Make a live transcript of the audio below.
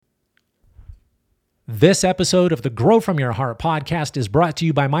This episode of the Grow From Your Heart podcast is brought to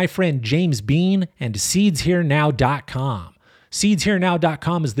you by my friend James Bean and SeedsHereNow.com.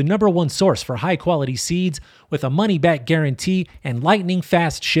 SeedsHereNow.com is the number one source for high-quality seeds with a money-back guarantee and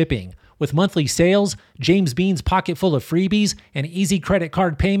lightning-fast shipping. With monthly sales, James Bean's pocket full of freebies, and easy credit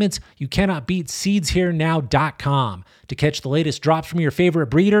card payments, you cannot beat SeedsHereNow.com. To catch the latest drops from your favorite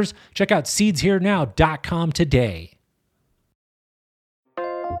breeders, check out SeedsHereNow.com today.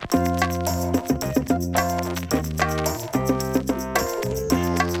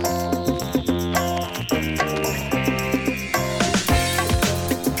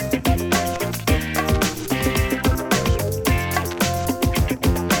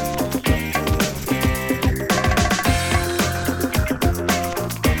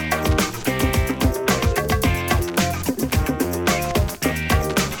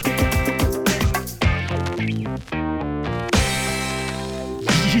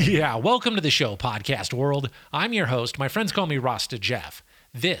 Yeah, welcome to the show, podcast world. I'm your host. My friends call me Rasta Jeff.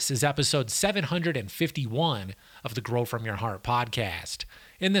 This is episode 751 of the Grow From Your Heart podcast.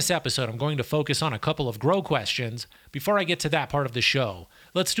 In this episode, I'm going to focus on a couple of grow questions. Before I get to that part of the show,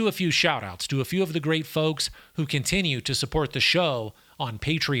 let's do a few shout outs to a few of the great folks who continue to support the show on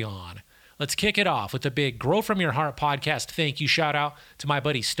Patreon. Let's kick it off with a big Grow From Your Heart podcast thank you shout out to my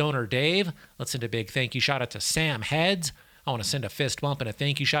buddy Stoner Dave. Let's send a big thank you shout out to Sam Heads. I want to send a fist bump and a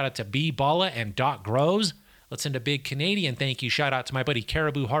thank you shout out to B Balla and Doc Grows. Let's send a big Canadian thank you shout out to my buddy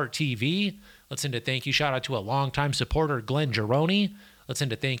Caribou Heart TV. Let's send a thank you shout out to a longtime supporter, Glenn Gironi. Let's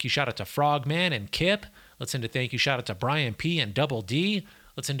send a thank you shout out to Frogman and Kip. Let's send a thank you shout out to Brian P and Double D.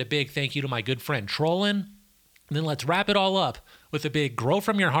 Let's send a big thank you to my good friend Trollin. And then let's wrap it all up with a big Grow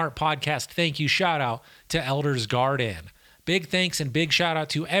From Your Heart podcast thank you shout out to Elders Garden. Big thanks and big shout out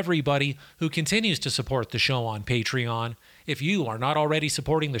to everybody who continues to support the show on Patreon. If you are not already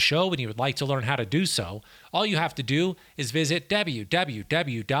supporting the show and you would like to learn how to do so, all you have to do is visit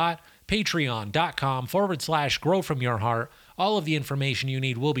www.patreon.com/growfromyourheart. All of the information you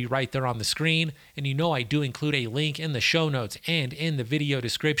need will be right there on the screen, and you know I do include a link in the show notes and in the video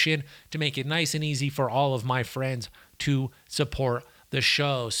description to make it nice and easy for all of my friends to support the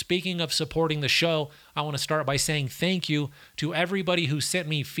show. Speaking of supporting the show, I want to start by saying thank you to everybody who sent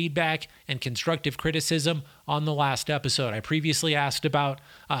me feedback and constructive criticism on the last episode. I previously asked about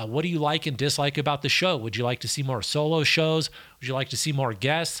what do you like and dislike about the show? Would you like to see more solo shows? Would you like to see more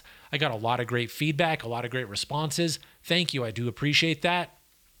guests? I got a lot of great feedback, a lot of great responses. Thank you. I do appreciate that.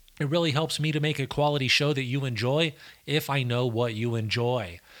 It really helps me to make a quality show that you enjoy if I know what you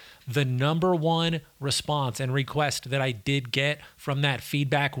enjoy. The number one response and request that I did get from that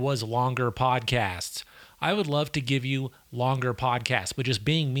feedback was longer podcasts. I would love to give you longer podcasts, but just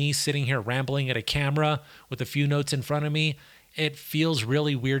being me sitting here rambling at a camera with a few notes in front of me, it feels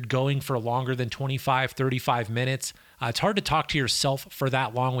really weird going for longer than 25, 35 minutes. It's hard to talk to yourself for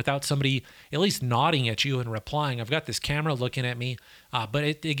that long without somebody at least nodding at you and replying. I've got this camera looking at me, but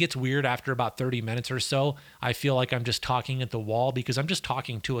it gets weird after about 30 minutes or so. I feel like I'm just talking at the wall because I'm just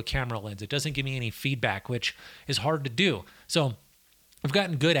talking to a camera lens. It doesn't give me any feedback, which is hard to do. So I've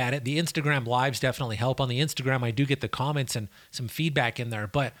gotten good at it. The Instagram lives definitely help. On the Instagram, I do get the comments and some feedback in there,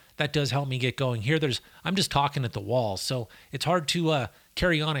 but that does help me get going. Here, I'm just talking at the wall, so it's hard to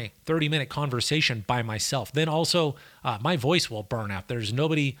carry on a 30-minute conversation by myself. Then also, my voice will burn out. There's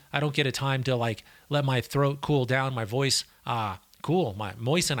nobody, I don't get a time to let my throat cool down, my voice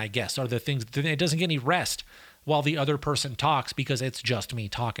moisten, I guess, are the things. It doesn't get any rest while the other person talks because it's just me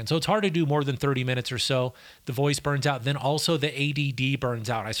talking. So it's hard to do more than 30 minutes or so. The voice burns out. Then also the ADD burns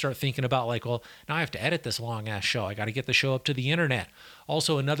out. I start thinking about now I have to edit this long ass show. I got to get the show up to the internet.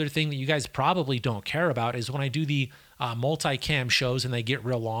 Also, another thing that you guys probably don't care about is when I do the multicam shows and they get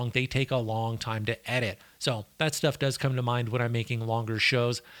real long, they take a long time to edit. So that stuff does come to mind when I'm making longer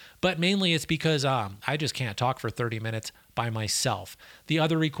shows, but mainly it's because I just can't talk for 30 minutes by myself. The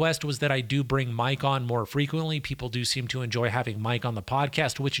other request was that I do bring Mike on more frequently. People do seem to enjoy having Mike on the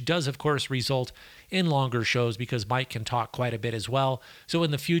podcast, which does, of course, result in longer shows because Mike can talk quite a bit as well. So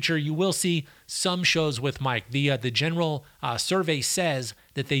in the future, you will see some shows with Mike. The general survey says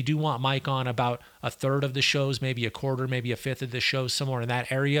that they do want Mike on about a third of the shows, maybe a quarter, maybe a fifth of the shows, somewhere in that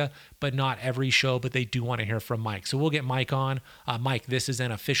area, but not every show, but they do want to hear from Mike. So we'll get Mike on. Mike, this is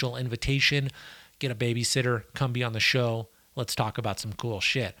an official invitation. Get a babysitter, come be on the show. Let's talk about some cool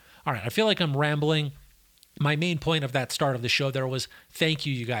shit. All right, I feel like I'm rambling. My main point of that start of the show there was thank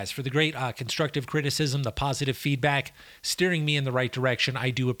you guys for the great constructive criticism, the positive feedback, steering me in the right direction.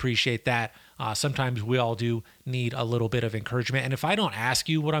 I do appreciate that. Sometimes we all do need a little bit of encouragement. And if I don't ask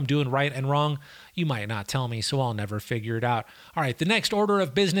you what I'm doing right and wrong, you might not tell me, so I'll never figure it out. All right, the next order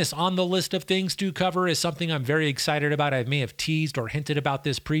of business on the list of things to cover is something I'm very excited about. I may have teased or hinted about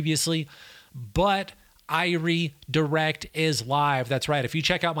this previously, but iRe Direct is live. That's right. If you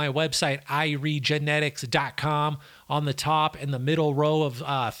check out my website, iregenetics.com, on the top in the middle row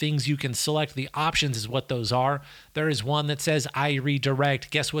of things you can select, the options is what those are. There is one that says iRe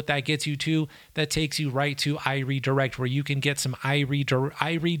Direct. Guess what that gets you to? That takes you right to iRe Direct, where you can get some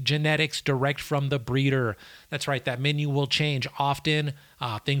iRe Genetics direct from the breeder. That's right. That menu will change often.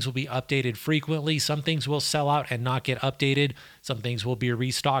 Things will be updated frequently. Some things will sell out and not get updated. Some things will be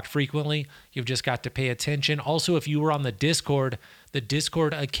restocked frequently. You've just got to pay attention. Also, if you were on the Discord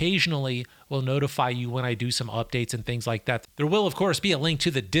occasionally will notify you when I do some updates and things like that. There will, of course, be a link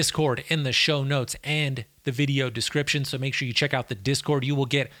to the Discord in the show notes and the video description, so make sure you check out the Discord. You will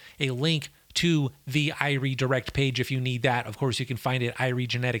get a link to the iRe Direct page if you need that. Of course, you can find it at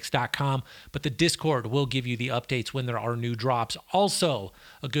iregenetics.com, but the Discord will give you the updates when there are new drops. Also,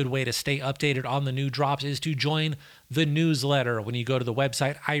 a good way to stay updated on the new drops is to join the newsletter. When you go to the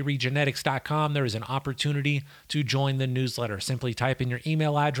website, iregenetics.com, there is an opportunity to join the newsletter. Simply type in your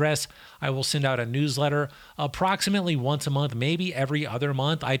email address. I will send out a newsletter approximately once a month, maybe every other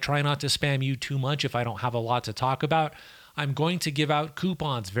month. I try not to spam you too much if I don't have a lot to talk about. I'm going to give out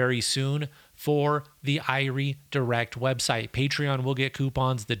coupons very soon for the iRe Direct website. Patreon will get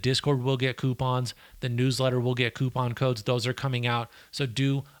coupons. The Discord will get coupons. The newsletter will get coupon codes. Those are coming out. So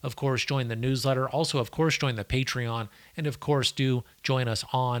do, of course, join the newsletter. Also, of course, join the Patreon. And, of course, do join us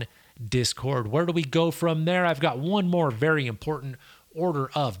on Discord. Where do we go from there? I've got one more very important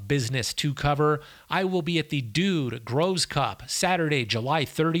order of business to cover. I will be at the Dude Grows Cup Saturday, July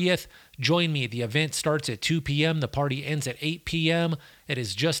 30th. Join me. The event starts at 2 p.m. The party ends at 8 p.m. It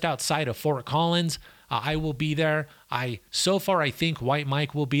is just outside of Fort Collins. I will be there. So far, I think White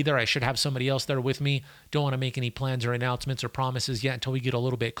Mike will be there. I should have somebody else there with me. Don't want to make any plans or announcements or promises yet until we get a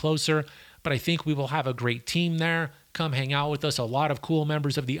little bit closer. But I think we will have a great team there. Come hang out with us. A lot of cool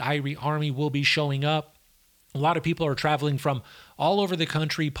members of the iRe Army will be showing up. A lot of people are traveling from all over the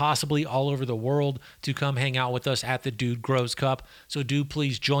country, possibly all over the world, to come hang out with us at the Dude Grows Cup. So do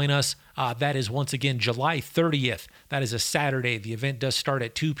please join us. That is, once again, July 30th. That is a Saturday. The event does start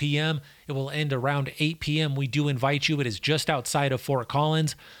at 2 p.m. It will end around 8 p.m. We do invite you. It is just outside of Fort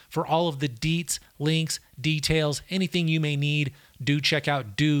Collins. For all of the deets, links, details, anything you may need, do check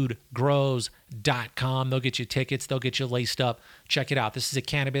out dudegrows.com. They'll get you tickets. They'll get you laced up. Check it out. This is a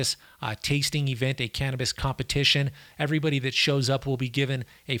cannabis tasting event, a cannabis competition. Everybody that shows up will be given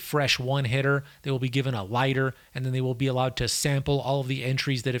a fresh one-hitter. They will be given a lighter, and then they will be allowed to sample all of the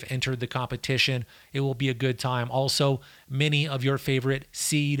entries that have entered the competition. It will be a good time. Also, many of your favorite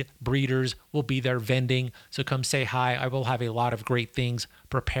seed breeders will be there vending, so come say hi. I will have a lot of great things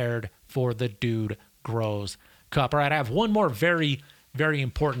prepared for the Dude Grows Cup. All right, I have one more very, very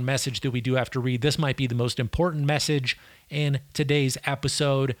important message that we do have to read. This might be the most important message in today's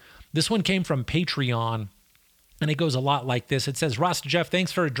episode. This one came from Patreon, and it goes a lot like this. It says, Rasta Jeff,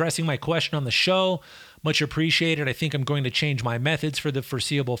 thanks for addressing my question on the show. Much appreciated. I think I'm going to change my methods for the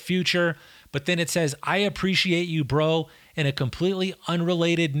foreseeable future. But then it says, I appreciate you, bro, in a completely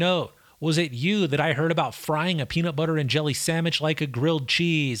unrelated note. Was it you that I heard about frying a peanut butter and jelly sandwich like a grilled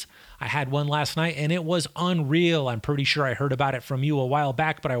cheese? I had one last night and it was unreal. I'm pretty sure I heard about it from you a while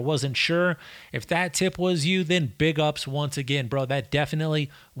back, but I wasn't sure. If that tip was you, then big ups once again, bro. That definitely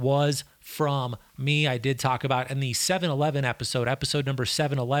was from me. I did talk about in the 7-Eleven episode number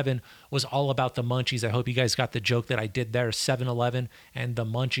 711 was all about the munchies. I hope you guys got the joke that I did there, 7-Eleven and the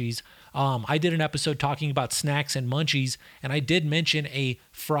munchies. I did an episode talking about snacks and munchies, and I did mention a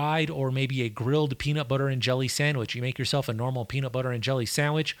fried or maybe a grilled peanut butter and jelly sandwich. You make yourself a normal peanut butter and jelly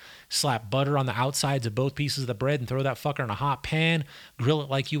sandwich, slap butter on the outsides of both pieces of the bread and throw that fucker in a hot pan, grill it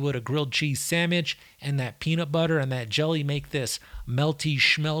like you would a grilled cheese sandwich, and that peanut butter and that jelly make this melty,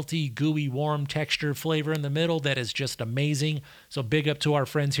 schmelty, gooey, warm texture flavor in the middle that is just amazing. So big up to our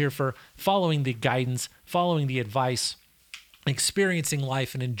friends here for following the guidance, following the advice, experiencing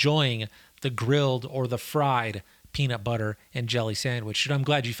life and enjoying the grilled or the fried peanut butter and jelly sandwich. And I'm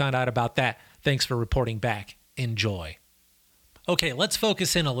glad you found out about that. Thanks for reporting back. Enjoy. Okay, let's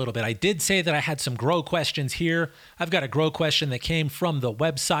focus in a little bit. I did say that I had some grow questions here. I've got a grow question that came from the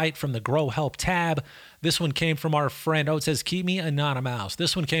website, from the Grow Help tab. This one came from our friend, it says, keep me anonymous.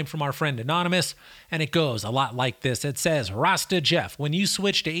 This one came from our friend Anonymous, and it goes a lot like this. It says, Rasta Jeff, when you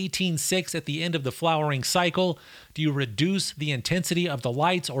switch to 18.6 at the end of the flowering cycle, do you reduce the intensity of the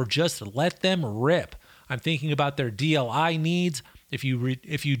lights or just let them rip? I'm thinking about their DLI needs. If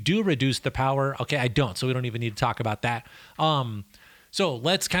you do reduce the power, okay, I don't, so we don't even need to talk about that. So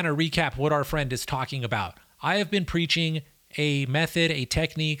let's kind of recap what our friend is talking about. I have been preaching a method, a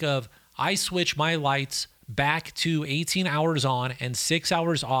technique of I switch my lights back to 18 hours on and 6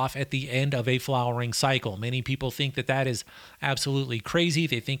 hours off at the end of a flowering cycle. Many people think that that is absolutely crazy.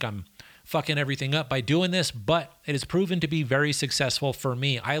 They think I'm fucking everything up by doing this, but it has proven to be very successful for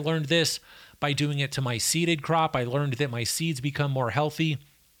me. I learned this by doing it to my seeded crop. I learned that my seeds become more healthy.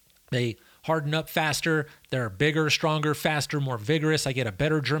 They harden up faster. They're bigger, stronger, faster, more vigorous. I get a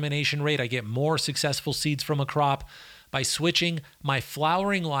better germination rate. I get more successful seeds from a crop by switching my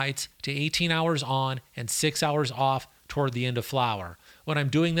flowering lights to 18 hours on and 6 hours off toward the end of flower. When I'm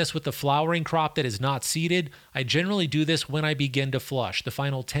doing this with the flowering crop that is not seeded, I generally do this when I begin to flush. The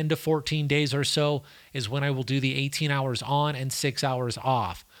final 10 to 14 days or so is when I will do the 18 hours on and 6 hours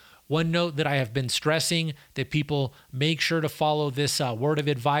off. One note that I have been stressing that people make sure to follow this word of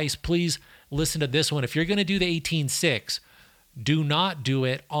advice. Please listen to this one. If you're going to do the 18.6, do not do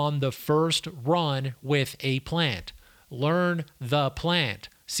it on the first run with a plant. Learn the plant.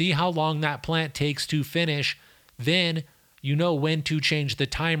 See how long that plant takes to finish. Then you know when to change the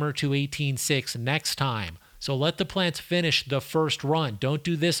timer to 18.6 next time. So let the plants finish the first run. Don't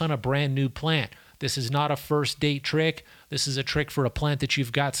do this on a brand new plant. This is not a first date trick. This is a trick for a plant that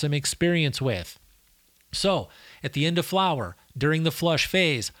you've got some experience with. So at the end of flower, during the flush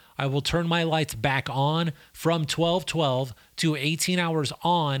phase, I will turn my lights back on from 12:12 to 18 hours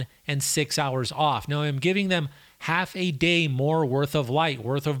on and 6 hours off. Now I'm giving them half a day more worth of light,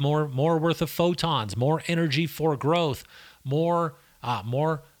 more worth of photons, more energy for growth, more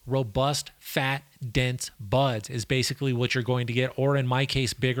robust, fat, dense buds is basically what you're going to get, or in my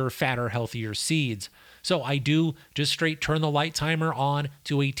case, bigger, fatter, healthier seeds. So I do just straight turn the light timer on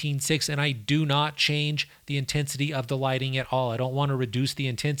to 18.6, and I do not change the intensity of the lighting at all. I don't want to reduce the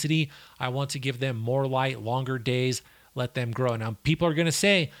intensity. I want to give them more light, longer days, let them grow. Now, people are going to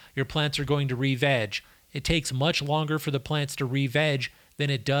say your plants are going to re-veg. It takes much longer for the plants to re-veg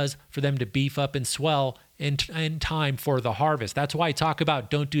than it does for them to beef up and swell in time for the harvest. That's why I talk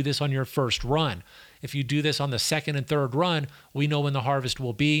about don't do this on your first run. If you do this on the second and third run, we know when the harvest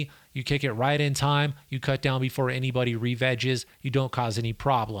will be. You kick it right in time. You cut down before anybody re-veges. You don't cause any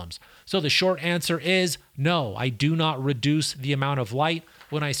problems. So the short answer is no, I do not reduce the amount of light.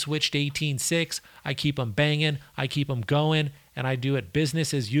 When I switch to 18.6, I keep them banging, I keep them going, and I do it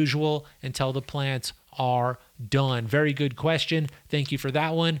business as usual until the plants are done. Very good question. Thank you for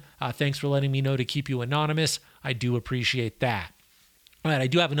that one. Thanks for letting me know to keep you anonymous. I do appreciate that. All right, I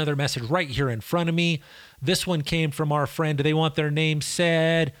do have another message right here in front of me. This one came from our friend. They want their name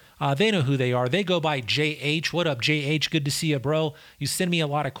said. They know who they are. They go by JH. What up, JH? Good to see you, bro. You send me a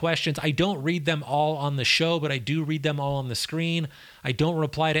lot of questions. I don't read them all on the show, but I do read them all on the screen. I don't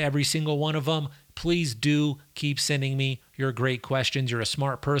reply to every single one of them. Please do keep sending me your great questions. You're a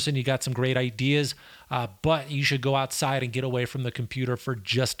smart person. You got some great ideas, but you should go outside and get away from the computer for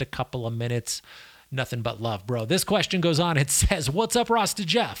just a couple of minutes. Nothing but love, bro. This question goes on. It says, what's up, Rasta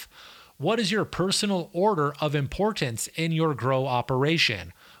Jeff? What is your personal order of importance in your grow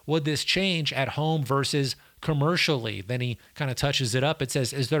operation? Would this change at home versus commercially? Then he kind of touches it up. It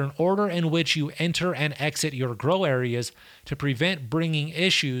says, is there an order in which you enter and exit your grow areas to prevent bringing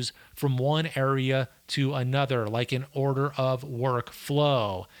issues from one area to another, like an order of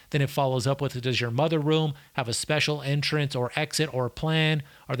workflow? Then it follows up with, does your mother room have a special entrance or exit or plan?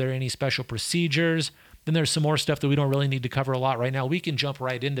 Are there any special procedures? Then there's some more stuff that we don't really need to cover a lot right now. We can jump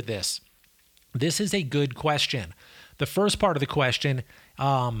right into this. This is a good question. The first part of the question,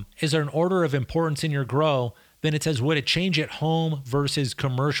 is there an order of importance in your grow? Then it says, would it change at home versus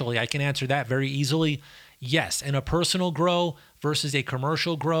commercially? I can answer that very easily. Yes, in a personal grow versus a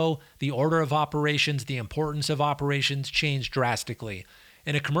commercial grow, the order of operations, the importance of operations change drastically.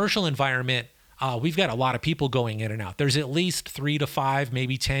 In a commercial environment, we've got a lot of people going in and out. There's at least 3 to 5,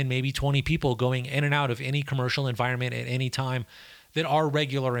 maybe 10, maybe 20 people going in and out of any commercial environment at any time that are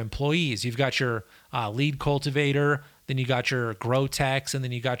regular employees. You've got your lead cultivator, then you got your grow techs, and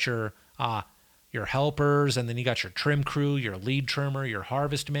then you got your helpers, and then you got your trim crew, your lead trimmer, your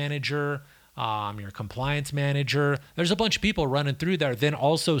harvest manager, your compliance manager. There's a bunch of people running through there. Then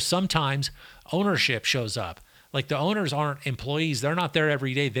also sometimes ownership shows up. Like the owners aren't employees. They're not there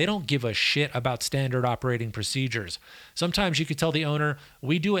every day. They don't give a shit about standard operating procedures. Sometimes you could tell the owner,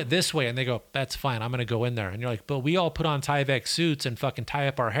 we do it this way. And they go, that's fine. I'm going to go in there. And you're like, but we all put on Tyvek suits and fucking tie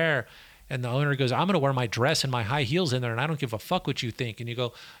up our hair. And the owner goes, I'm going to wear my dress and my high heels in there. And I don't give a fuck what you think. And you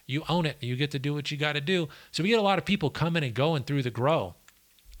go, you own it. You get to do what you got to do. So we get a lot of people coming and going through the grow.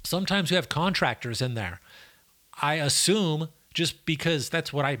 Sometimes we have contractors in there. I assume, just because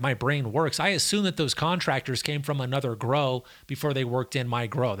that's what my brain works, I assume that those contractors came from another grow before they worked in my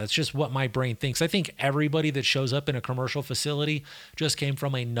grow. That's just what my brain thinks. I think everybody that shows up in a commercial facility just came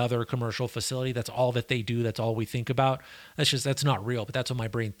from another commercial facility. That's all that they do. That's all we think about. That's not real, but that's what my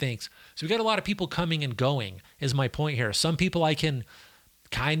brain thinks. So we got a lot of people coming and going is my point here. Some people I can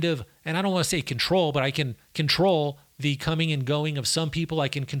kind of, and I don't want to say control, but I can control the coming and going of some people. I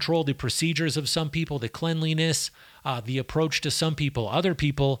can control the procedures of some people, the cleanliness, the approach to some people. Other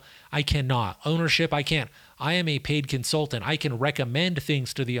people, I cannot. Ownership, I can't. I am a paid consultant. I can recommend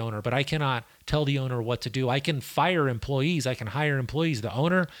things to the owner, but I cannot tell the owner what to do. I can fire employees. I can hire employees. The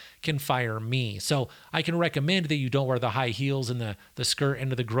owner can fire me. So I can recommend that you don't wear the high heels and the skirt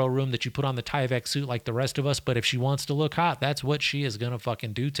into the grow room, that you put on the Tyvek suit like the rest of us. But if she wants to look hot, that's what she is going to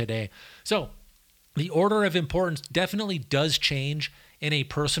fucking do today. So the order of importance definitely does change in a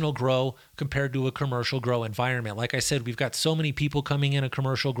personal grow compared to a commercial grow environment. Like I said, we've got so many people coming in a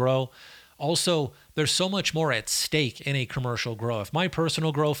commercial grow. Also, there's so much more at stake in a commercial grow. If my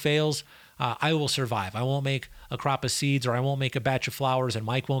personal grow fails, I will survive. I won't make a crop of seeds, or I won't make a batch of flowers, and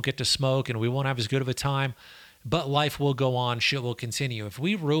Mike won't get to smoke, and we won't have as good of a time. But life will go on. Shit will continue. If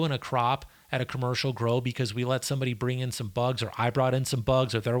we ruin a crop at a commercial grow because we let somebody bring in some bugs, or I brought in some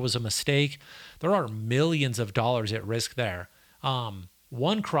bugs, or there was a mistake, there are millions of dollars at risk there.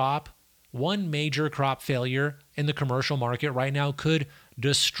 One major crop failure in the commercial market right now could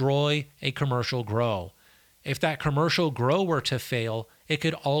destroy a commercial grow. If that commercial grow were to fail, it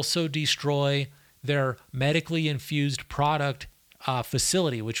could also destroy their medically infused product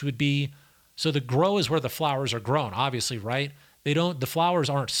facility, which would be, so the grow is where the flowers are grown, obviously, right? The flowers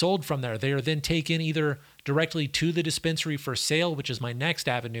aren't sold from there. They are then taken either directly to the dispensary for sale, which is my next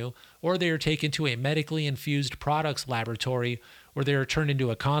avenue, or they are taken to a medically infused products laboratory where they are turned into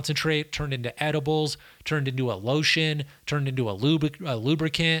a concentrate, turned into edibles, turned into a lotion, turned into a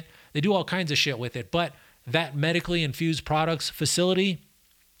lubricant. They do all kinds of shit with it. But that medically infused products facility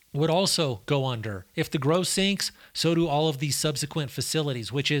would also go under. If the grow sinks, so do all of these subsequent facilities,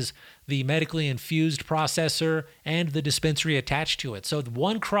 which is the medically infused processor and the dispensary attached to it. So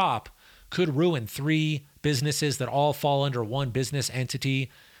one crop could ruin 3 businesses that all fall under one business entity,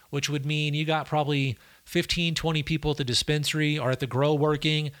 which would mean you got probably 15, 20 people at the dispensary or at the grow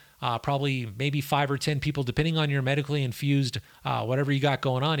working, probably maybe 5 or 10 people, depending on your medically infused, whatever you got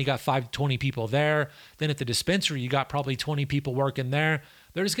going on. You got 5 to 20 people there. Then at the dispensary, you got probably 20 people working there.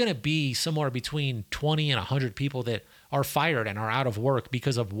 There's going to be somewhere between 20 and 100 people that are fired and are out of work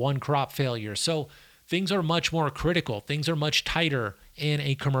because of one crop failure. So things are much more critical. Things are much tighter in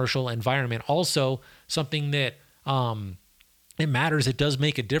a commercial environment. Also, something that it matters, it does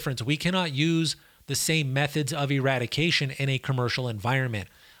make a difference. We cannot use the same methods of eradication in a commercial environment.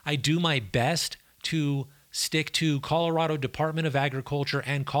 I do my best to stick to Colorado Department of Agriculture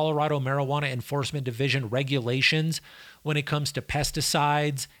and Colorado Marijuana Enforcement Division regulations when it comes to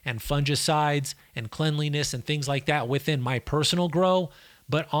pesticides and fungicides and cleanliness and things like that within my personal grow.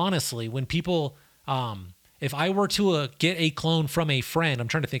 But honestly, when people, if I were to get a clone from a friend, I'm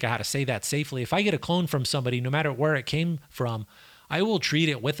trying to think of how to say that safely. If I get a clone from somebody, no matter where it came from, I will treat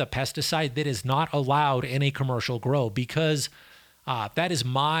it with a pesticide that is not allowed in a commercial grow, because that is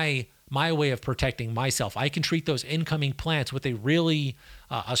my way of protecting myself. I can treat those incoming plants with a really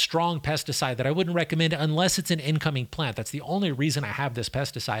a strong pesticide that I wouldn't recommend unless it's an incoming plant. That's the only reason I have this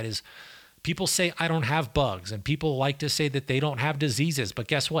pesticide. Is people say I don't have bugs, and people like to say that they don't have diseases, but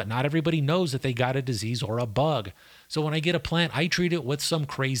guess what? Not everybody knows that they got a disease or a bug. So when I get a plant, I treat it with some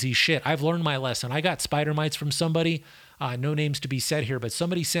crazy shit. I've learned my lesson. I got spider mites from somebody, no names to be said here, but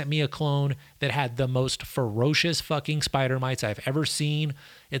somebody sent me a clone that had the most ferocious fucking spider mites I've ever seen.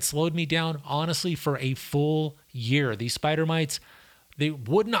 It slowed me down, honestly, for a full year. These spider mites, they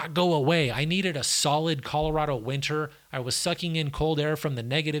would not go away. I needed a solid Colorado winter. I was sucking in cold air from the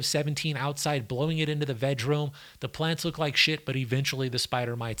 -17 outside, blowing it into the veg room. The plants looked like shit, but eventually the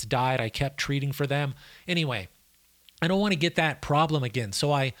spider mites died. I kept treating for them. Anyway, I don't want to get that problem again,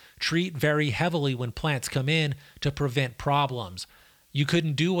 so I treat very heavily when plants come in to prevent problems. You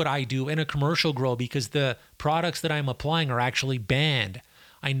couldn't do what I do in a commercial grow because the products that I'm applying are actually banned.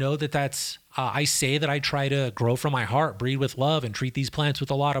 I know that that's I say that I try to grow from my heart, breed with love, and treat these plants with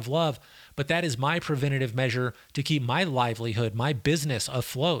a lot of love. But that is my preventative measure to keep my livelihood, my business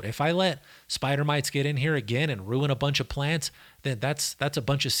afloat. If I let spider mites get in here again and ruin a bunch of plants, then that's a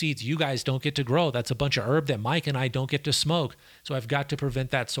bunch of seeds you guys don't get to grow. That's a bunch of herb that Mike and I don't get to smoke. So I've got to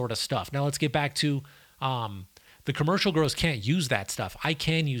prevent that sort of stuff. Now let's get back to the commercial grows can't use that stuff. I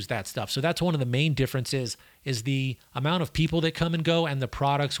can use that stuff. So that's one of the main differences is the amount of people that come and go and the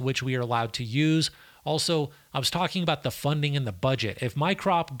products which we are allowed to use. Also, I was talking about the funding and the budget. If my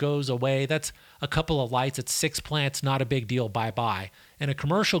crop goes away, that's a couple of lights. It's 6 plants, not a big deal. Bye-bye. In a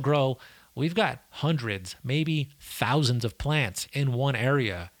commercial grow, we've got hundreds, maybe thousands of plants in one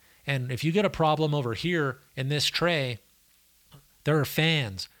area. And if you get a problem over here in this tray, there are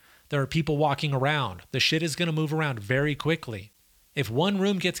fans. There are people walking around. The shit is going to move around very quickly. If one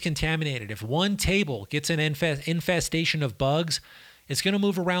room gets contaminated, if one table gets an infestation of bugs, it's going to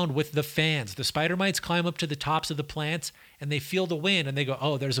move around with the fans. The spider mites climb up to the tops of the plants and they feel the wind and they go,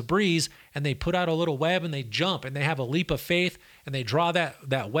 oh, there's a breeze. And they put out a little web and they jump and they have a leap of faith and they draw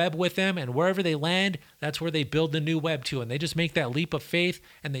that web with them. And wherever they land, that's where they build the new web to. And they just make that leap of faith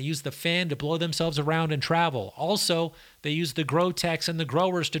and they use the fan to blow themselves around and travel. Also, they use the grow techs and the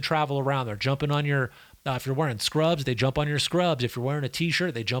growers to travel around. They're jumping on your if you're wearing scrubs, they jump on your scrubs. If you're wearing a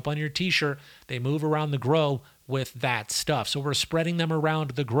t-shirt, they jump on your t-shirt. They move around the grow with that stuff. So we're spreading them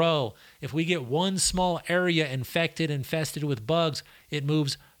around the grow. If we get one small area infested with bugs, it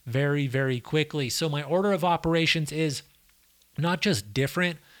moves very, very quickly. So my order of operations is not just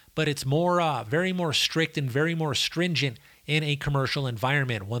different, but it's very more strict and very more stringent in a commercial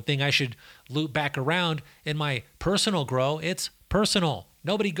environment. One thing I should loop back around in my personal grow, it's personal.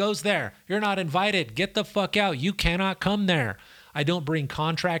 Nobody goes there. You're not invited. Get the fuck out. You cannot come there. I don't bring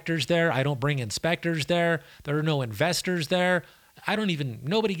contractors there. I don't bring inspectors there. There are no investors there.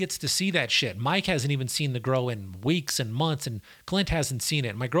 Nobody gets to see that shit. Mike hasn't even seen the grow in weeks and months, and Clint hasn't seen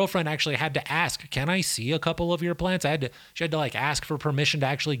it. My girlfriend actually had to ask, can I see a couple of your plants? She had to ask for permission to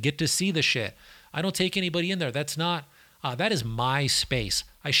actually get to see the shit. I don't take anybody in there. That is my space.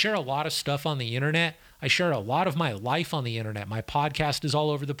 I share a lot of stuff on the internet. I share a lot of my life on the internet. My podcast is all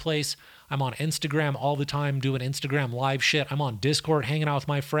over the place. I'm on Instagram all the time doing Instagram live shit. I'm on Discord hanging out with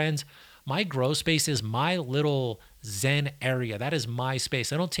my friends. My grow space is my little zen area. That is my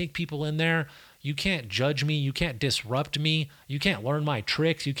space. I don't take people in there. You can't judge me. You can't disrupt me. You can't learn my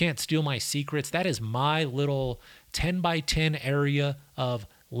tricks. You can't steal my secrets. That is my little 10 by 10 area of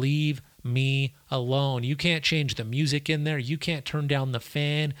leave me alone. You can't change the music in there. You can't turn down the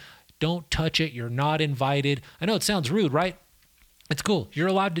fan. Don't touch it. You're not invited. I know it sounds rude, right? It's cool. You're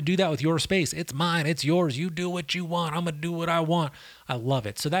allowed to do that with your space. It's mine. It's yours. You do what you want. I'm going to do what I want. I love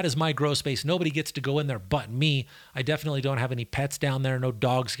it. So that is my grow space. Nobody gets to go in there but me. I definitely don't have any pets down there. No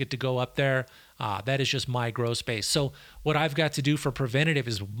dogs get to go up there. That is just my grow space. So what I've got to do for preventative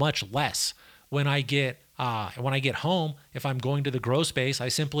is much less. When I get home, if I'm going to the grow space, I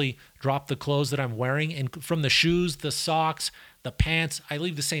simply drop the clothes that I'm wearing, and from the shoes, the socks, the pants, I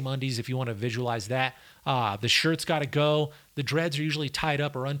leave the same undies if you want to visualize that. The shirt's got to go. The dreads are usually tied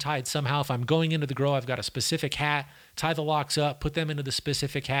up or untied somehow. If I'm going into the grow, I've got a specific hat, tie the locks up, put them into the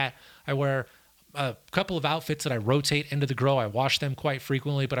specific hat. I wear a couple of outfits that I rotate into the grow. I wash them quite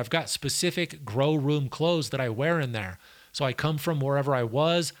frequently, but I've got specific grow room clothes that I wear in there. So I come from wherever I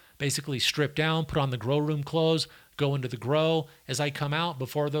was, basically strip down, put on the grow room clothes, go into the grow. As I come out,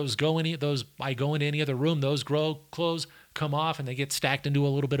 before I go into any other room, those grow clothes come off and they get stacked into a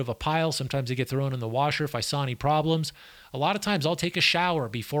little bit of a pile. Sometimes they get thrown in the washer if I saw any problems. A lot of times I'll take a shower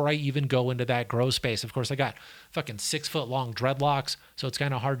before I even go into that grow space. Of course, I got fucking 6-foot long dreadlocks, so it's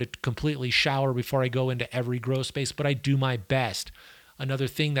kind of hard to completely shower before I go into every grow space, but I do my best. Another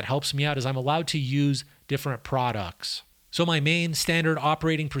thing that helps me out is I'm allowed to use different products. So my main standard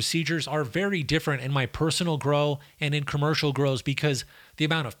operating procedures are very different in my personal grow and in commercial grows because the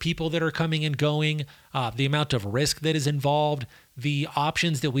amount of people that are coming and going, the amount of risk that is involved, the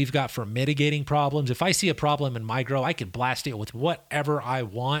options that we've got for mitigating problems. If I see a problem in my grow, I can blast it with whatever I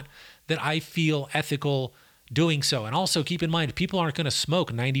want that I feel ethical doing so. And also keep in mind, people aren't going to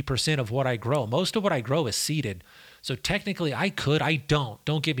smoke 90% of what I grow. Most of what I grow is seeded. So technically I don't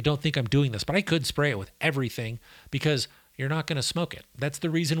think I'm doing this, but I could spray it with everything because you're not going to smoke it. That's the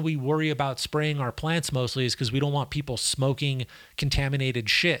reason we worry about spraying our plants mostly is because we don't want people smoking contaminated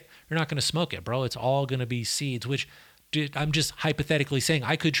shit. You're not going to smoke it, bro. It's all going to be seeds, which I'm just hypothetically saying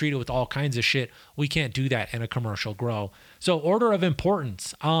I could treat it with all kinds of shit. We can't do that in a commercial grow. So order of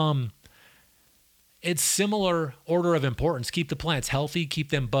importance. It's similar order of importance. Keep the plants healthy,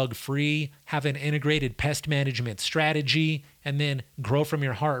 keep them bug free, have an integrated pest management strategy, and then grow from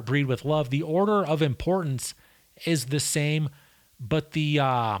your heart, breed with love. The order of importance is the same, but the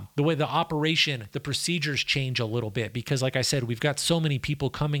way the operation, the procedures change a little bit because, like I said, we've got so many people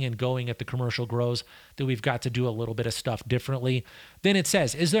coming and going at the commercial grows that we've got to do a little bit of stuff differently. Then it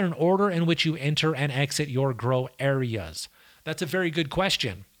says, is there an order in which you enter and exit your grow areas? That's a very good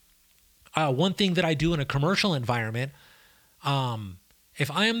question. One thing that I do in a commercial environment,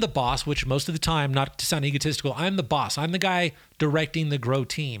 if I am the boss, which most of the time, not to sound egotistical, I'm the boss. I'm the guy directing the grow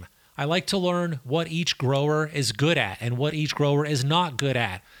team. I like to learn what each grower is good at and what each grower is not good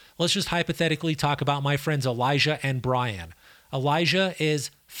at. Let's just hypothetically talk about my friends Elijah and Brian. Elijah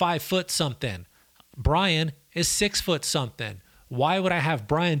is 5 foot something. Brian is 6 foot something. Why would I have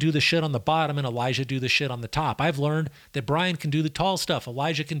Brian do the shit on the bottom and Elijah do the shit on the top? I've learned that Brian can do the tall stuff.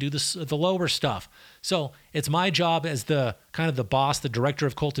 Elijah can do the lower stuff. So it's my job as the kind of the boss, the director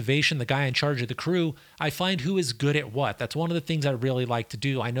of cultivation, the guy in charge of the crew. I find who is good at what. That's one of the things I really like to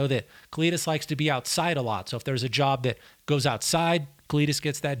do. I know that Cletus likes to be outside a lot. So if there's a job that goes outside, Cletus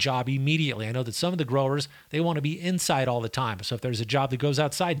gets that job immediately. I know that some of the growers, they want to be inside all the time. So if there's a job that goes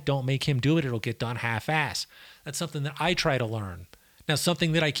outside, don't make him do it. It'll get done half-ass. That's something that I try to learn. Now,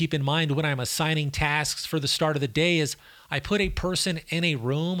 something that I keep in mind when I'm assigning tasks for the start of the day is I put a person in a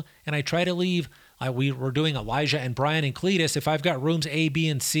room and I try to leave. We're doing Elijah and Brian and Cletus. If I've got rooms A, B,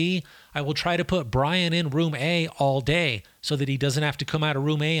 and C, I will try to put Brian in room A all day so that he doesn't have to come out of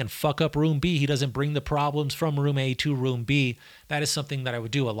room A and fuck up room B. He doesn't bring the problems from room A to room B. That is something that I would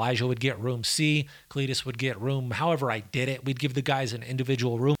do. Elijah would get room C. Cletus would get room, however I did it. We'd give the guys an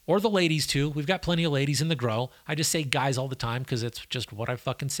individual room, or the ladies too. We've got plenty of ladies in the grow. I just say guys all the time because it's just what I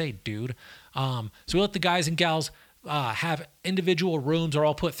fucking say, dude. So we let the guys and gals have individual rooms, or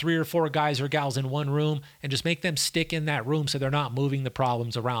I'll put 3 or 4 guys or gals in one room and just make them stick in that room so they're not moving the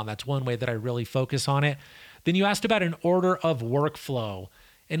problems around. That's one way that I really focus on it. Then you asked about an order of workflow.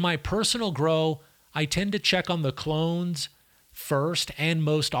 In my personal grow, I tend to check on the clones first and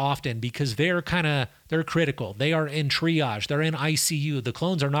most often because they're critical. They are in triage. They're in ICU. The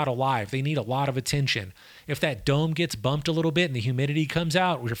clones are not alive. They need a lot of attention. If that dome gets bumped a little bit and the humidity comes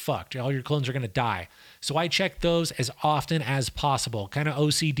out, we're fucked. All your clones are going to die. So I check those as often as possible, kind of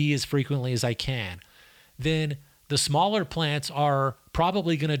OCD as frequently as I can. Then the smaller plants are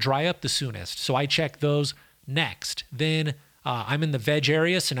probably going to dry up the soonest. So I check those next. Then I'm in the veg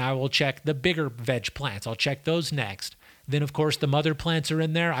area, so now I will check the bigger veg plants. I'll check those next. Then, of course, the mother plants are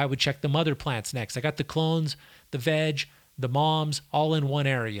in there. I would check the mother plants next. I got the clones, the veg, the moms, all in one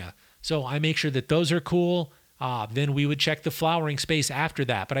area. So I make sure that those are cool. Then we would check the flowering space after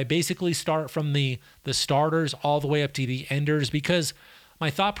that. But I basically start from the starters all the way up to the enders because my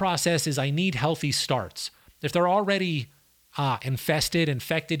thought process is I need healthy starts. If they're already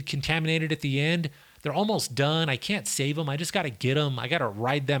infected, contaminated at the end, they're almost done. I can't save them. I just got to get them. I got to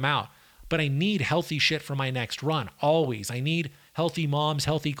ride them out. But I need healthy shit for my next run, always. I need healthy moms,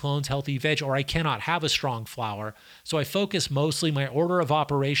 healthy clones, healthy veg, or I cannot have a strong flower. So I focus mostly my order of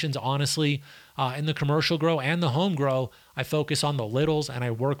operations, honestly, in the commercial grow and the home grow. I focus on the littles and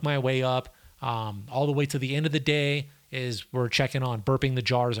I work my way up all the way to the end of the day is we're checking on burping the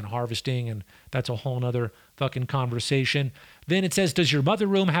jars and harvesting, and that's a whole nother fucking conversation. Then it says, does your mother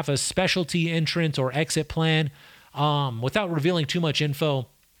room have a specialty entrance or exit plan? Without revealing too much info,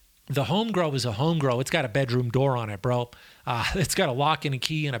 the home grow is a home grow. It's got a bedroom door on it, bro. It's got a lock and a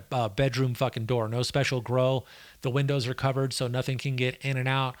key and a bedroom fucking door. No special grow. The windows are covered so nothing can get in and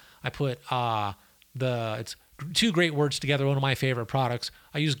out. I put it's 2 great words together, one of my favorite products.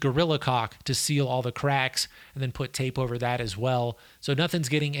 I use Gorilla Caulk to seal all the cracks and then put tape over that as well. So nothing's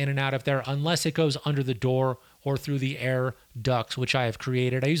getting in and out of there unless it goes under the door or through the air ducts, which I have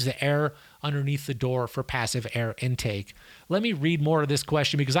created. I use the air underneath the door for passive air intake. Let me read more of this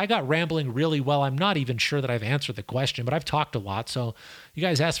question because I got rambling really well. I'm not even sure that I've answered the question, but I've talked a lot. So you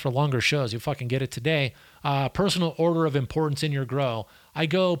guys asked for longer shows. You fucking get it today. Personal order of importance in your grow. I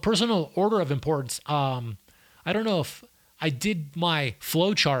go personal order of importance. I don't know if I did my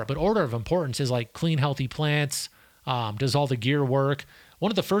flow chart, but order of importance is like clean, healthy plants. Does all the gear work?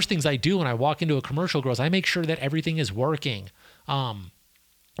 One of the first things I do when I walk into a commercial grow is I make sure that everything is working.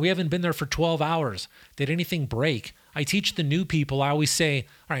 We haven't been there for 12 hours. Did anything break? I teach the new people. I always say,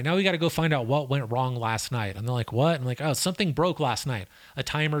 all right, now we got to go find out what went wrong last night. And they're like, what? I'm like, oh, something broke last night. A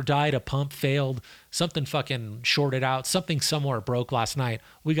timer died, a pump failed, something fucking shorted out, something somewhere broke last night.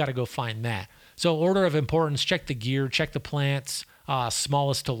 We got to go find that. So order of importance, check the gear, check the plants,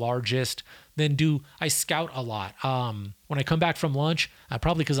 smallest to largest. Then I scout a lot. When I come back from lunch,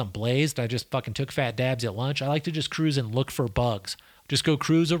 probably because I'm blazed, I just fucking took fat dabs at lunch. I like to just cruise and look for bugs. Just go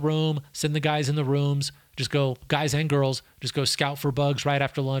cruise a room, send the guys in the rooms, just go, guys and girls, just go scout for bugs right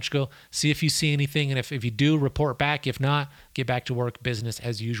after lunch. Go see if you see anything. And if you do, report back. If not, get back to work, business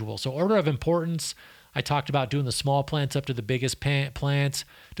as usual. So order of importance, I talked about doing the small plants up to the biggest plants.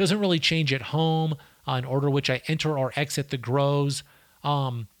 Doesn't really change at home in order which I enter or exit the grows.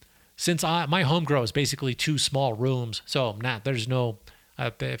 Since my home grow is basically 2 small rooms, so there's no,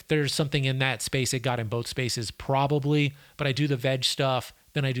 if there's something in that space, it got in both spaces probably, but I do the veg stuff,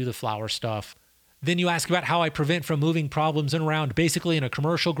 then I do the flower stuff. Then you ask about how I prevent from moving problems around. Basically in a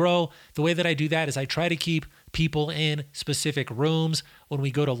commercial grow, the way that I do that is I try to keep people in specific rooms. When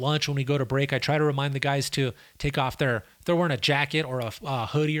we go to lunch, when we go to break, I try to remind the guys to take off if they're wearing a jacket or a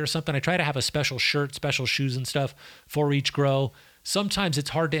hoodie or something, I try to have a special shirt, special shoes and stuff for each grow. Sometimes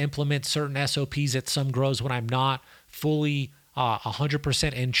it's hard to implement certain SOPs at some grows when I'm not fully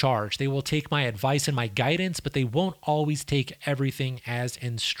 100% in charge. They will take my advice and my guidance, but they won't always take everything as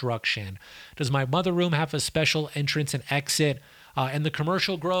instruction. Does my mother room have a special entrance and exit? In the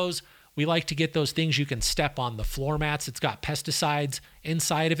commercial grows, we like to get those things you can step on, the floor mats. It's got pesticides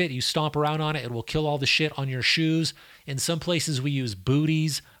inside of it. You stomp around on it, it will kill all the shit on your shoes. In some places we use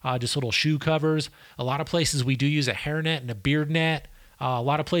booties, just little shoe covers. A lot of places we do use a hairnet and a beard net. A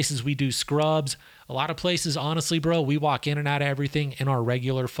lot of places we do scrubs. A lot of places, honestly, bro, we walk in and out of everything in our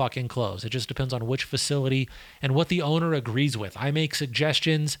regular fucking clothes. It just depends on which facility and what the owner agrees with. I make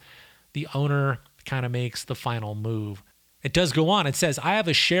suggestions. The owner kind of makes the final move. It does go on. It says, I have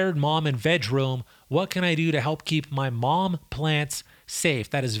a shared mom and veg room. What can I do to help keep my mom plants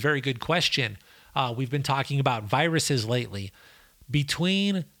safe? That is a very good question. We've been talking about viruses lately.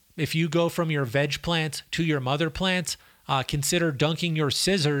 If you go from your veg plants to your mother plants, consider dunking your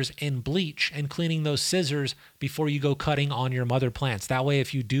scissors in bleach and cleaning those scissors before you go cutting on your mother plants. That way,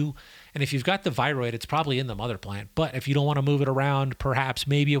 if you do, and if you've got the viroid, it's probably in the mother plant. But if you don't want to move it around, perhaps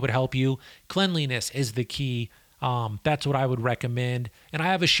maybe it would help you. Cleanliness is the key. That's what I would recommend. And I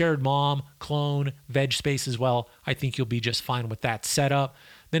have a shared mom, clone, veg space as well. I think you'll be just fine with that setup.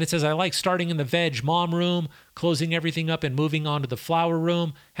 Then it says, I like starting in the veg mom room, closing everything up and moving on to the flower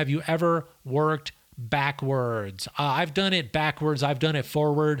room. Have you ever worked backwards? I've done it backwards. I've done it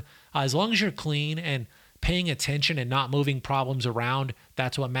forward. As long as you're clean and paying attention and not moving problems around,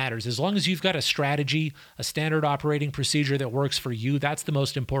 that's what matters. As long as you've got a strategy, a standard operating procedure that works for you, that's the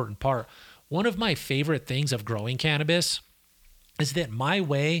most important part. One of my favorite things of growing cannabis is that my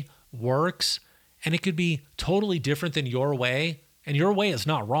way works, and it could be totally different than your way, and your way is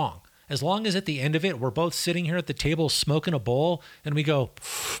not wrong. As long as at the end of it, we're both sitting here at the table smoking a bowl, and we go,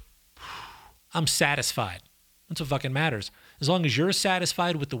 I'm satisfied. That's what fucking matters. As long as you're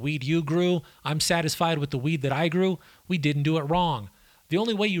satisfied with the weed you grew, I'm satisfied with the weed that I grew, we didn't do it wrong. The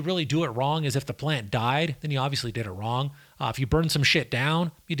only way you really do it wrong is if the plant died, then you obviously did it wrong. If you burn some shit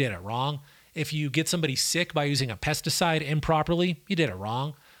down, you did it wrong. If you get somebody sick by using a pesticide improperly, you did it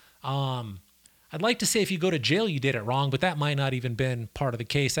wrong. I'd like to say if you go to jail, you did it wrong, but that might not even been part of the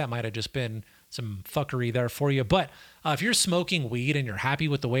case. That might have just been some fuckery there for you. But if you're smoking weed and you're happy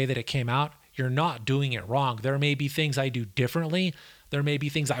with the way that it came out, you're not doing it wrong. There may be things I do differently. There may be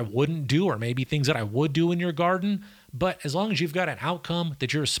things I wouldn't do, or maybe things that I would do in your garden. But as long as you've got an outcome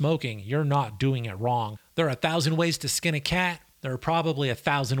that you're smoking, you're not doing it wrong. There are 1,000 ways to skin a cat. There are probably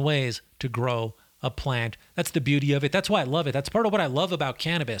 1,000 ways to grow a plant. That's the beauty of it. That's why I love it. That's part of what I love about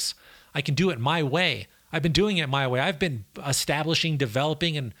cannabis. I can do it my way. I've been doing it my way. I've been establishing,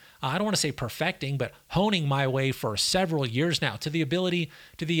 developing, and I don't want to say perfecting, but honing my way for several years now to the ability,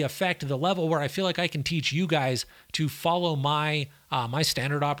 to the effect, to the level where I feel like I can teach you guys to follow my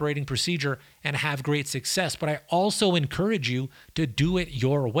standard operating procedure and have great success. But I also encourage you to do it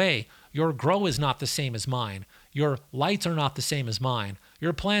your way. Your grow is not the same as mine. Your lights are not the same as mine.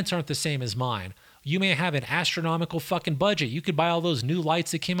 Your plants aren't the same as mine. You may have an astronomical fucking budget. You could buy all those new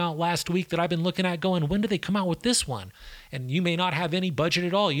lights that came out last week that I've been looking at going, when do they come out with this one? And you may not have any budget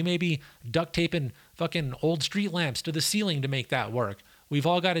at all. You may be duct taping fucking old street lamps to the ceiling to make that work. We've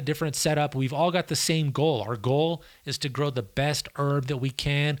all got a different setup. We've all got the same goal. Our goal is to grow the best herb that we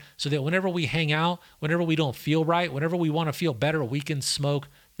can so that whenever we hang out, whenever we don't feel right, whenever we want to feel better, we can smoke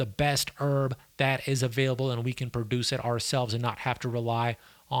the best herb that is available and we can produce it ourselves and not have to rely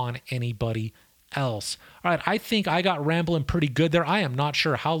on anybody else. All right, I think I got rambling pretty good there. I am not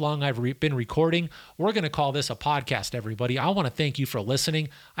sure how long I've been recording. We're going to call this a podcast, everybody. I want to thank you for listening.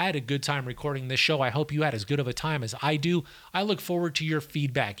 I had a good time recording this show. I hope you had as good of a time as I do. I look forward to your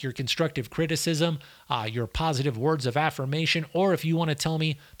feedback, your constructive criticism, your positive words of affirmation, or if you want to tell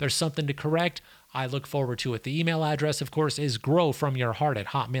me there's something to correct, I look forward to it. The email address, of course, is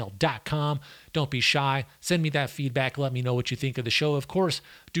growfromyourheart@hotmail.com. Don't be shy. Send me that feedback. Let me know what you think of the show. Of course,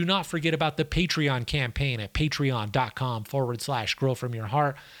 do not forget about the Patreon campaign at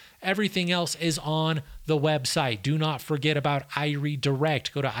patreon.com/growfromyourheart. Everything else is on the website. Do not forget about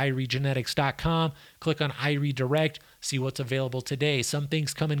iRedirect. Go to iRegenetics.com, click on iRedirect, see what's available today. Some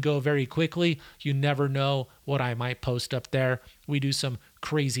things come and go very quickly. You never know what I might post up there. We do some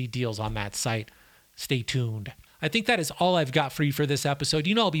crazy deals on that site. Stay tuned. I think that is all I've got for you for this episode.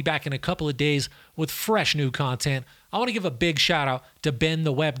 You know I'll be back in a couple of days with fresh new content. I want to give a big shout out to Ben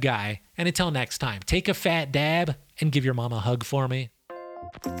the Web Guy. And until next time, take a fat dab and give your mom a hug for me.